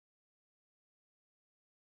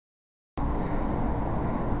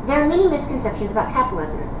There are many misconceptions about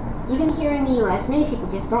capitalism. Even here in the US, many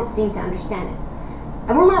people just don't seem to understand it.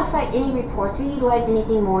 I will not cite any reports or utilize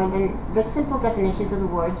anything more than the simple definitions of the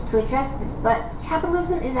words to address this, but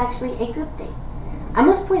capitalism is actually a good thing. I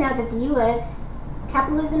must point out that the US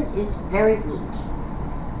capitalism is very weak.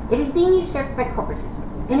 It is being usurped by corporatism,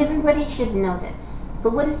 and everybody should know this.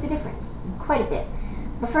 But what is the difference? Quite a bit.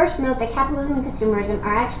 But first note that capitalism and consumerism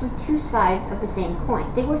are actually two sides of the same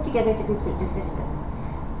coin. They work together to complete the system.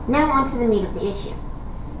 Now on to the meat of the issue.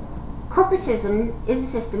 Corporatism is a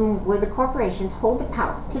system where the corporations hold the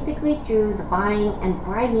power, typically through the buying and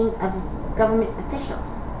bribing of government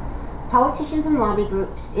officials. Politicians and lobby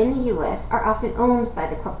groups in the US are often owned by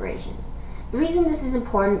the corporations. The reason this is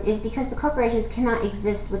important is because the corporations cannot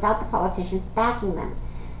exist without the politicians backing them,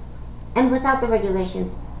 and without the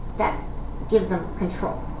regulations that give them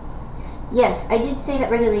control. Yes, I did say that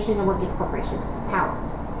regulations are what give corporations power.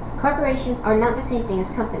 Corporations are not the same thing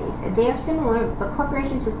as companies. They are similar, but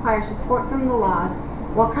corporations require support from the laws,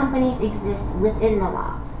 while companies exist within the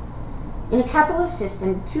laws. In a capitalist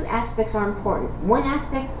system, two aspects are important. One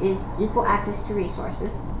aspect is equal access to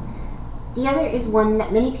resources. The other is one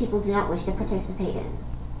that many people do not wish to participate in,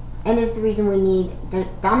 and is the reason we need the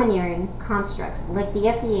domineering constructs like the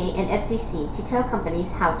FDA and FCC to tell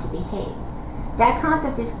companies how to behave. That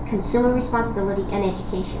concept is consumer responsibility and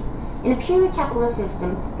education. In a purely capitalist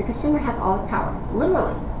system, the consumer has all the power,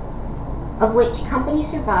 literally, of which companies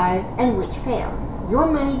survive and which fail. Your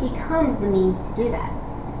money becomes the means to do that.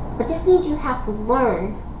 But this means you have to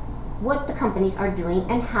learn what the companies are doing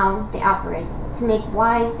and how they operate to make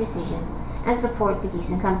wise decisions and support the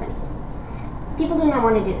decent companies. People do not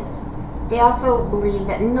want to do this. They also believe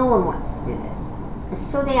that no one wants to do this.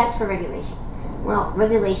 So they ask for regulation. Well,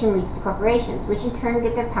 regulation leads to corporations, which in turn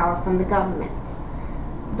get their power from the government.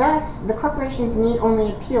 Thus, the corporations need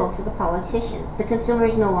only appeal to the politicians. The consumer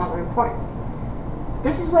is no longer important.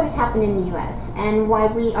 This is what has happened in the US, and why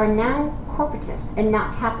we are now corporatist and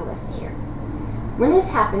not capitalist here. When this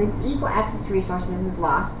happens, equal access to resources is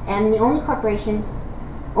lost, and the only corporations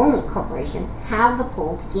have the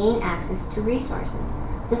pull to gain access to resources.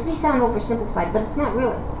 This may sound oversimplified, but it's not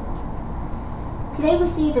really. Today we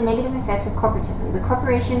see the negative effects of corporatism. The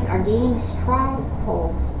corporations are gaining strong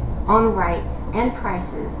holds on rights and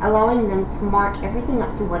prices, allowing them to mark everything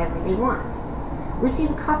up to whatever they want. We see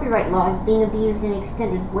the copyright laws being abused and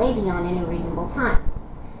extended way beyond any reasonable time.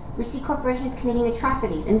 We see corporations committing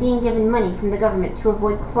atrocities and being given money from the government to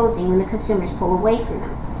avoid closing when the consumers pull away from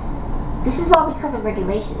them. This is all because of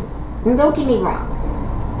regulations. And don't get me wrong,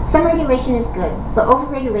 some regulation is good, but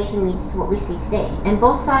over-regulation leads to what we see today, and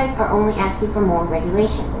both sides are only asking for more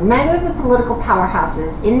regulation. Neither of the political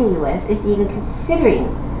powerhouses in the US is even considering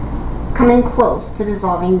coming close to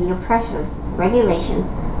dissolving the oppressive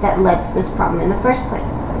regulations that led to this problem in the first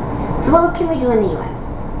place. So what can we do in the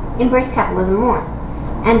US? Embrace capitalism more,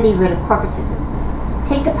 and be rid of corporatism.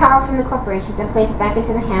 Take the power from the corporations and place it back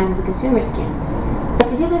into the hands of the consumers again. But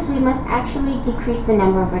to do this, we must actually decrease the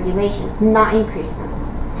number of regulations, not increase them.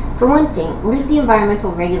 For one thing, leave the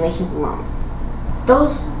environmental regulations alone.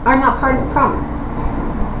 Those are not part of the problem.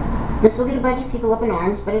 This will get a bunch of people up in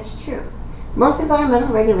arms, but it's true. Most environmental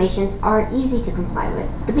regulations are easy to comply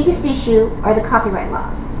with. The biggest issue are the copyright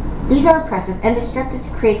laws. These are oppressive and destructive to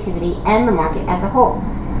creativity and the market as a whole.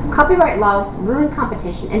 Copyright laws ruin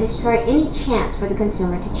competition and destroy any chance for the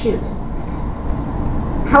consumer to choose.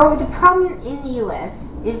 However, the problem in the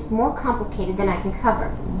US is more complicated than I can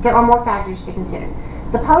cover. There are more factors to consider.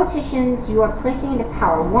 The politicians you are placing into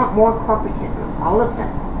power want more corporatism, all of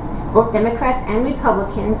them. Both Democrats and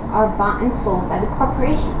Republicans are bought and sold by the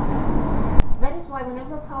corporations. That is why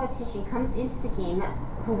whenever a politician comes into the game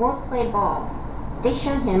who won't play ball, they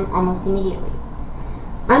shun him almost immediately.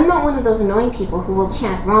 I'm not one of those annoying people who will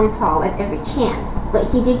chant Ron Paul at every chance,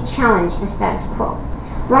 but he did challenge the status quo.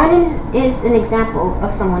 Ron is an example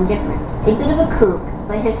of someone different. A bit of a kook,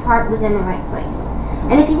 but his heart was in the right place.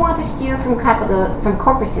 And if you want to steer from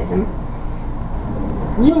corporatism,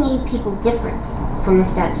 you need people different from the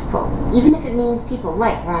status quo, even if it means people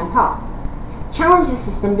like Ron Paul. Challenge the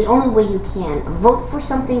system the only way you can. Vote for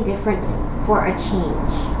something different for a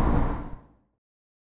change.